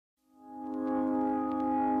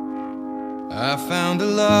I found a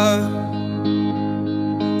love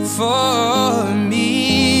for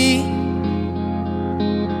me.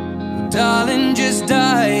 Darling, just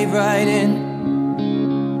dive right in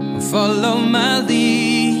and follow my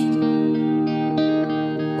lead.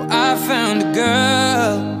 Well, I found a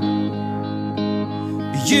girl,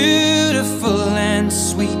 beautiful and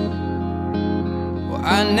sweet. Well,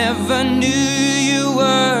 I never knew you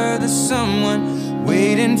were the someone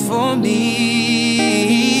waiting for me.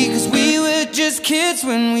 'Cause we were just kids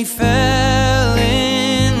when we fell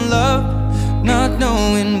in love, not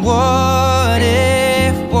knowing what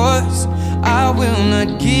it was. I will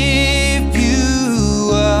not give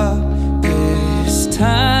you up this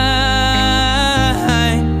time.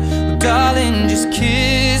 Darling, just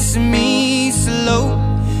kiss me slow.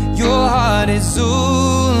 Your heart is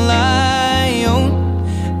all I own,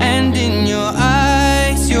 and in your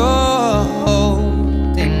eyes you're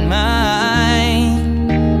holding mine.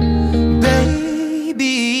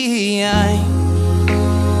 Baby, I'm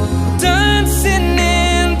dancing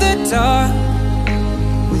in the dark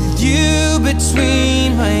with you between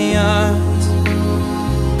my arms,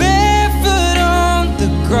 barefoot on the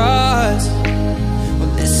grass.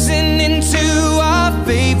 We're listening to our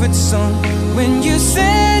favorite song. When you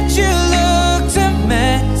said you looked a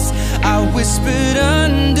mess, I whispered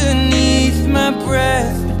underneath my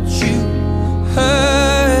breath, but you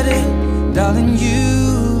heard it. Darling, you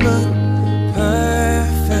look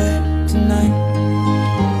perfect tonight.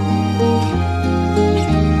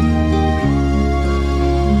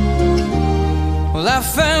 Well, I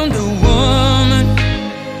found a woman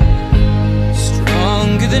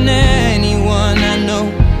stronger than anyone I know.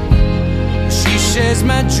 She shares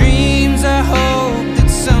my dreams. I hope that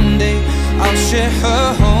someday I'll share her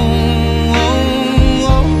home.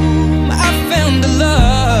 I found a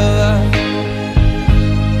love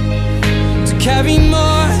to carry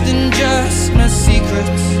more than just my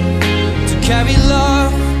secrets, to carry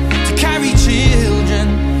love, to carry children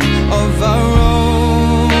of our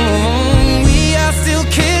own. We are still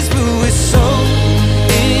kids, but we're so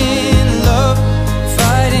in love,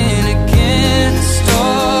 fighting against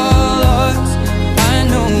all odds. I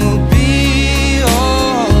know we'll be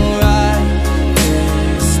alright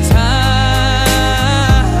this time.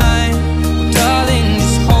 Darling,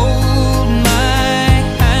 just hold my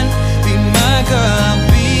hand, be my girl, I'll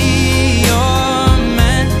be your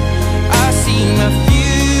man. I see my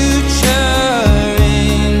future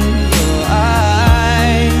in your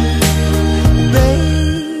eyes.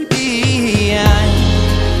 Baby, I'm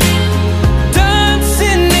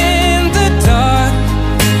dancing in the dark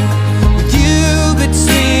with you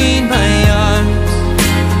between my arms,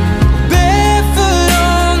 barefoot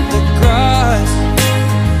on the grass,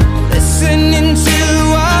 listening to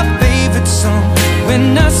our favorite song. When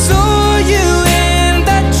I saw you in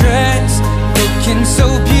that dress, looking so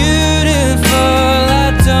beautiful, I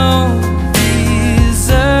don't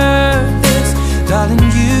deserve this. Darling,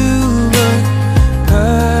 you look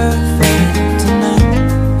perfect tonight.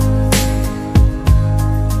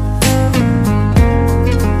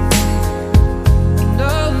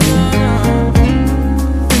 No, no, no.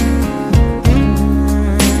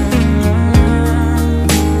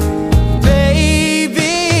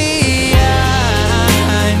 Baby,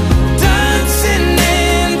 I'm dancing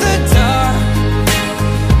in the dark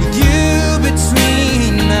with you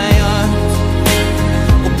between my arms,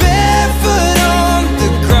 or barefoot on the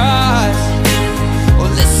grass, or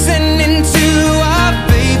listening to our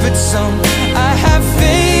favorite song. I have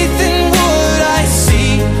faith in what I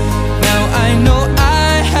see. Now I know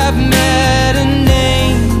I have met an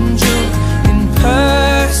angel in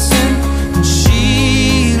person, and she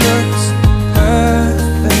looks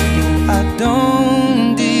perfect. I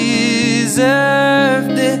don't deserve